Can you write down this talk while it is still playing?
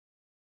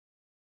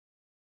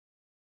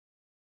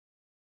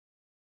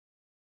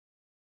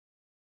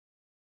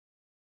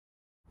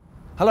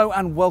Hello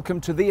and welcome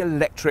to the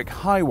electric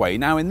highway.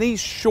 Now in these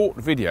short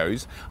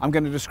videos I'm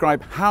going to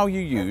describe how you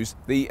use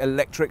the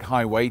electric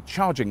highway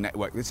charging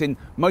network that's in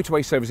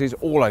motorway services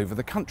all over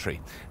the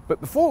country. But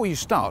before you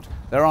start,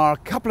 there are a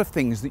couple of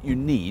things that you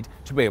need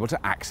to be able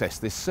to access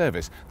this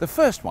service. The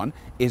first one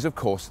is of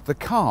course the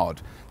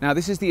card. Now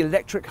this is the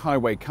electric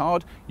highway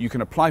card. You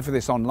can apply for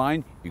this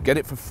online, you get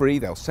it for free,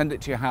 they'll send it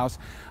to your house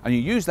and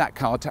you use that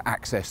card to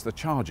access the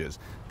chargers.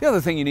 The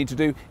other thing you need to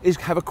do is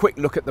have a quick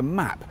look at the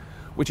map,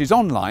 which is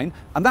online,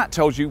 and that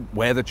tells you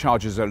where the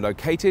chargers are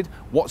located,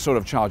 what sort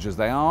of chargers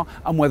they are,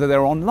 and whether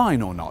they're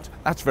online or not.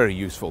 That's very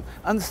useful.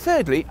 And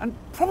thirdly, and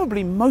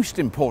probably most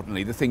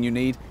importantly, the thing you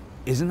need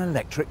is an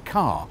electric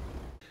car.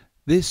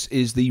 This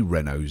is the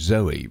Renault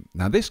Zoe.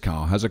 Now this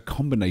car has a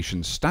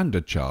combination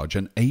standard charge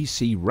and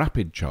AC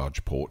rapid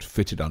charge port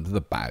fitted under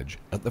the badge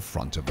at the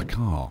front of the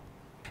car.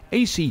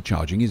 AC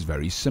charging is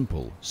very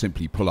simple.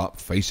 Simply pull up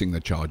facing the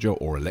charger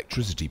or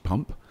electricity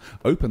pump,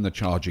 open the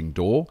charging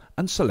door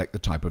and select the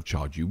type of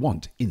charge you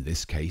want, in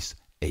this case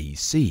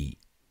AC.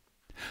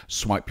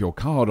 Swipe your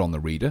card on the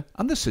reader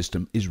and the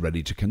system is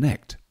ready to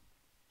connect.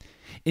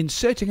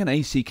 Inserting an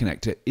AC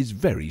connector is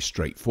very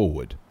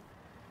straightforward.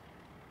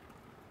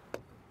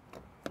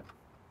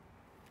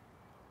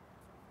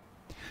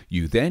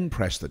 You then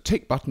press the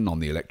tick button on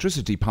the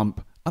electricity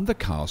pump and the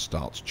car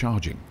starts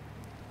charging.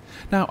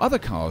 Now other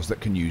cars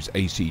that can use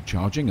AC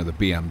charging are the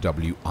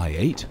BMW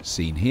i8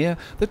 seen here,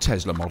 the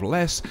Tesla Model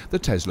S, the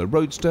Tesla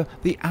Roadster,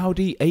 the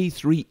Audi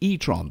A3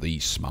 e-tron, the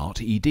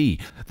Smart ED,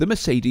 the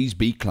Mercedes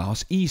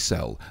B-Class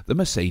e-Cell, the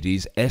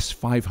Mercedes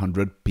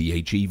S500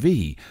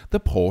 PHEV, the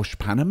Porsche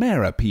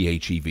Panamera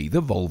PHEV,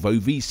 the Volvo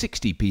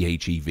V60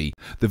 PHEV,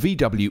 the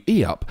VW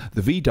e-Up,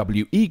 the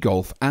VW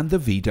e-Golf and the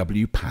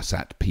VW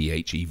Passat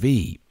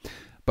PHEV.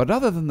 But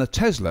other than the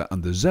Tesla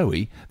and the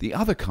Zoe, the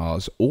other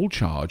cars all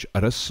charge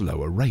at a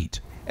slower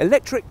rate.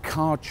 Electric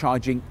car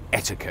charging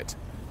etiquette.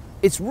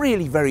 It's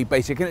really very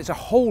basic and it's a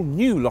whole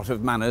new lot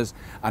of manners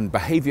and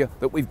behaviour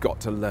that we've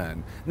got to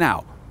learn.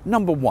 Now,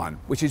 number one,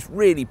 which is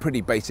really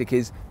pretty basic,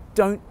 is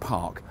don't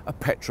park a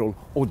petrol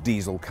or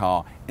diesel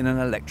car in an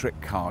electric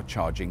car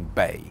charging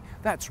bay.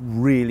 That's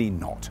really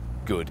not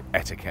good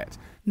etiquette.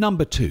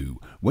 Number two,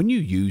 when you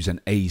use an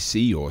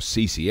AC or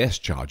CCS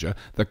charger,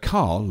 the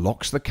car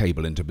locks the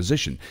cable into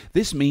position.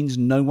 This means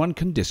no one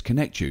can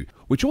disconnect you,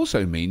 which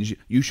also means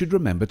you should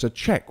remember to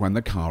check when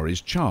the car is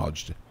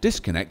charged.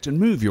 Disconnect and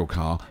move your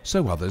car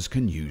so others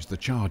can use the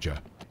charger.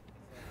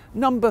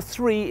 Number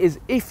three is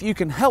if you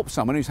can help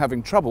someone who's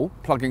having trouble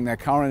plugging their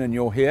car in and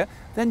you're here,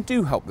 then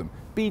do help them.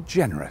 Be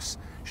generous.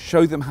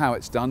 Show them how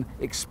it's done,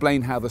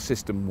 explain how the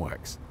system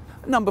works.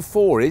 Number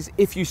four is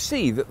if you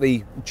see that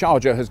the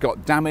charger has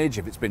got damage,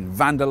 if it's been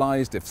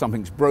vandalised, if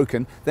something's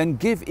broken, then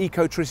give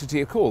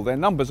Ecotricity a call. Their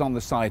number's on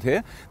the side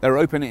here. They're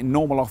open in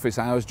normal office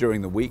hours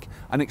during the week,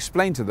 and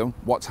explain to them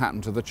what's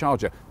happened to the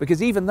charger.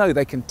 Because even though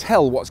they can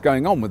tell what's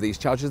going on with these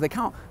chargers, they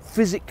can't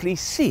physically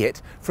see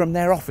it from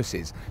their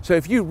offices. So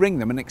if you ring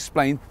them and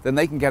explain, then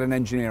they can get an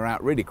engineer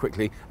out really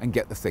quickly and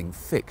get the thing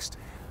fixed.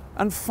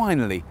 And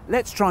finally,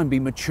 let's try and be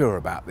mature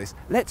about this.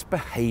 Let's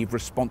behave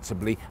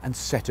responsibly and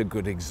set a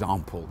good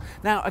example.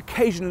 Now,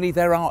 occasionally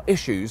there are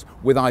issues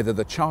with either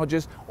the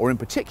chargers or in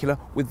particular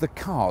with the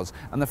cars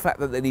and the fact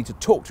that they need to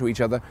talk to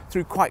each other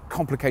through quite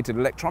complicated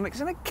electronics,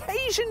 and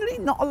occasionally,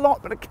 not a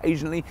lot, but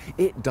occasionally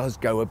it does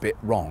go a bit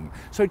wrong.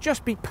 So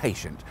just be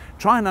patient.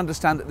 Try and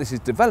understand that this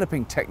is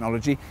developing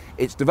technology.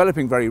 It's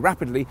developing very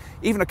rapidly.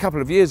 Even a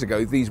couple of years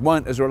ago, these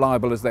weren't as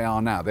reliable as they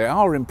are now. They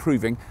are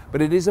improving,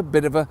 but it is a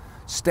bit of a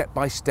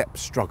step-by-step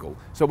struggle.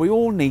 So we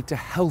all need to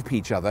help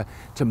each other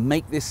to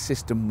make this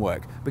system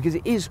work, because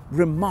it is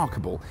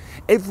remarkable.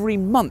 Every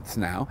month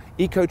now,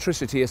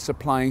 Ecotricity is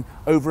supplying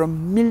over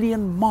 1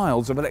 million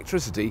miles of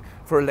electricity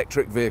for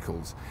electric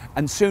vehicles.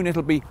 And soon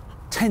it'll be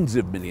tens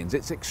of millions.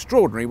 It's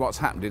extraordinary what's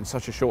happened in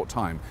such a short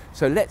time.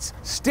 So let's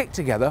stick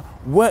together,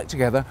 work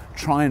together,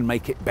 try and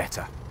make it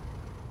better.